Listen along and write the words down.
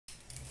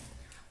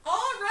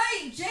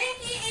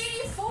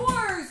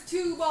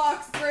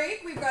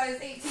break. We've got his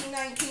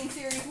 1819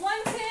 Series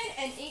 110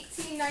 and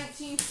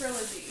 1819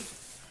 Trilogy.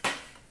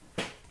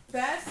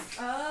 Best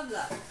of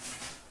luck.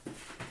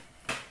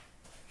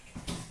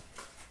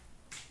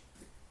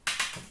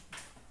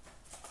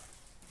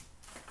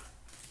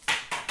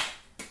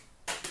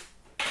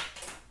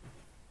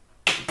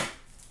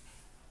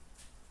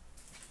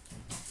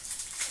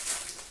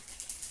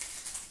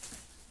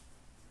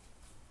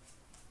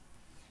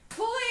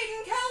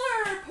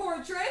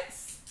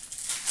 Portraits.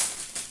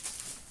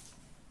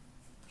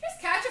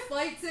 Just catch a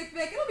flight, Sick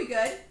Vic. It'll be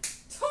good.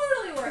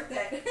 Totally worth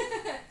it.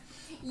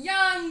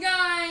 Young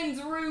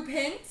Guns Rube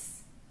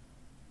Hints.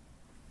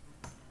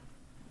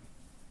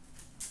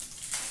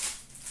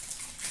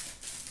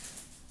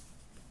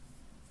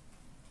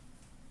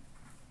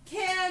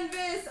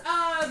 Canvas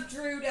of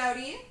Drew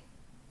Doughty.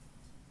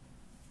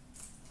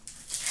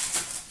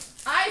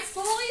 I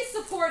fully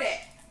support it.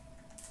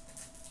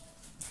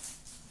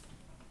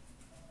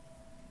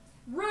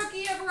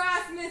 Rookie of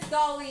Rasmus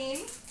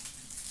Dahlin.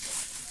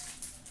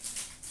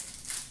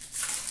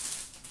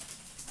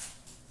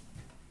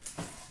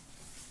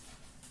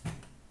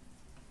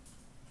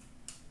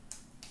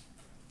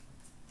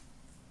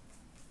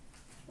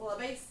 La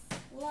base.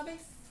 La base.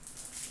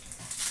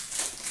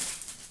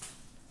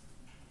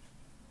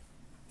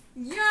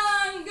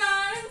 Young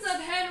Guns of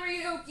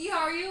Henry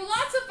Okiharu.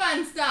 Lots of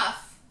fun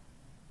stuff.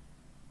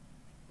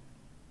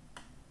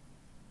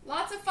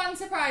 Lots of fun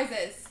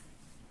surprises.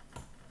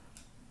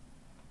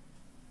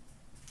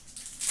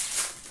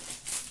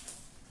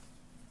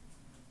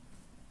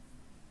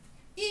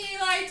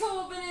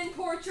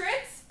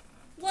 Portraits.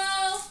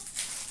 Well,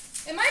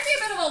 it might be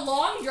a bit of a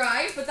long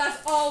drive, but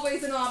that's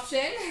always an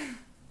option.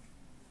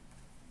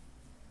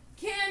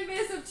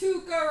 Canvas of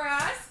Tuukka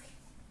Rask.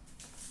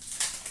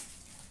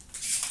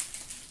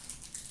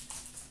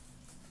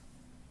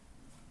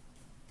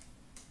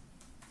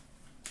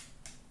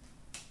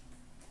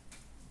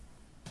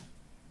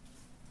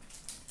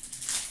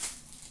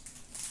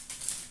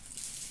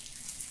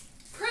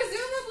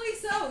 Presumably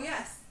so,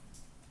 yes.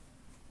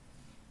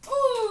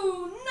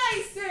 Ooh,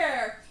 nice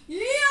there.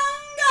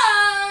 Young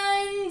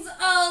Guns,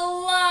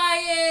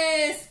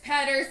 Elias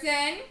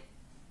Pettersson.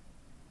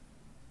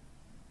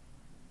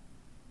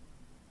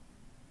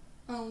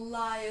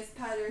 Elias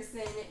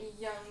Pettersson,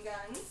 Young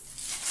Guns.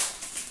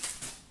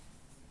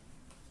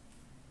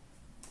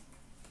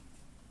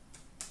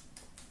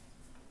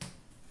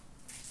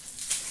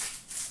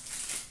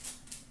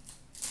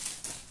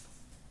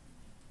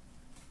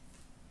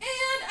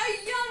 And a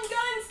Young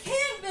Guns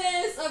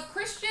canvas of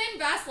Christian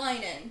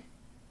Vaslainen.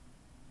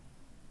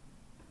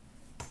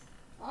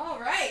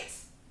 All right.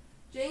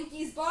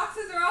 Genki's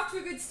boxes are off to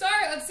a good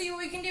start. Let's see what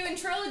we can do in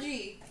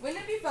Trilogy.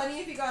 Wouldn't it be funny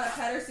if you got a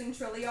Pettersson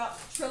Trilogy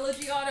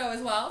auto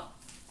as well?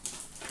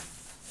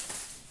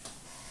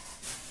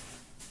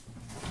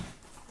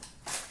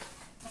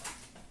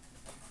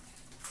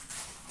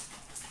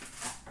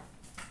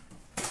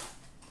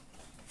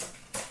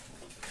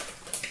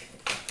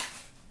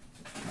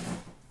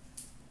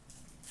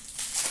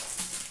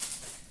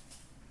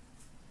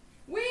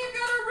 We've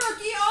got a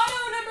rookie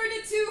auto number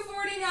to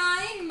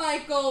 249,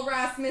 Michael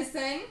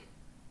Rasmussen.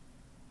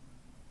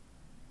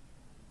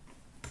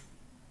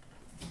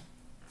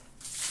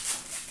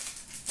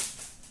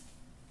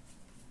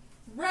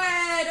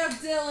 Red of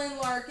Dylan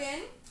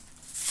Larkin.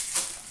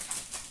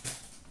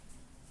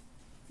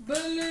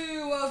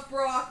 Blue of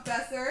Brock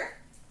Besser.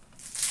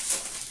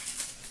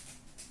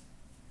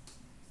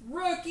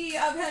 Rookie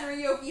of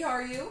Henry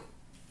Okiharu.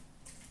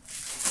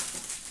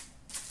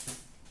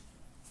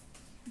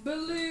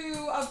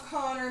 Blue of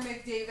Connor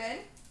McDavid.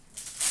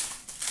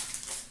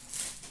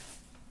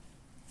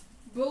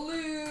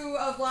 Blue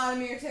of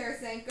Vladimir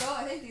Tarasenko.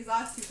 I think these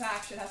last two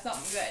packs should have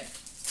something good.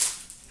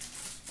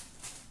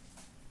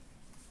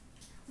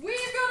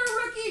 We've got a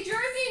rookie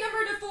jersey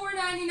number to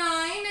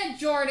 499,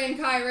 Jordan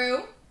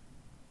Kyrou.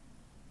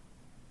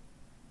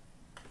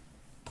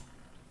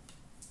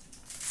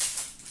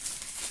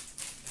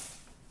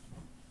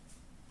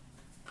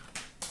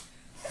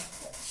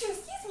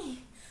 Excuse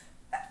me.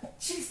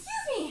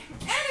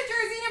 And a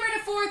jersey number to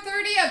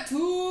 430 of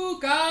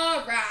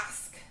Tuukka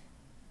Rask.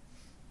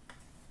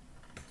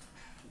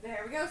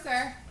 There we go,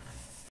 sir.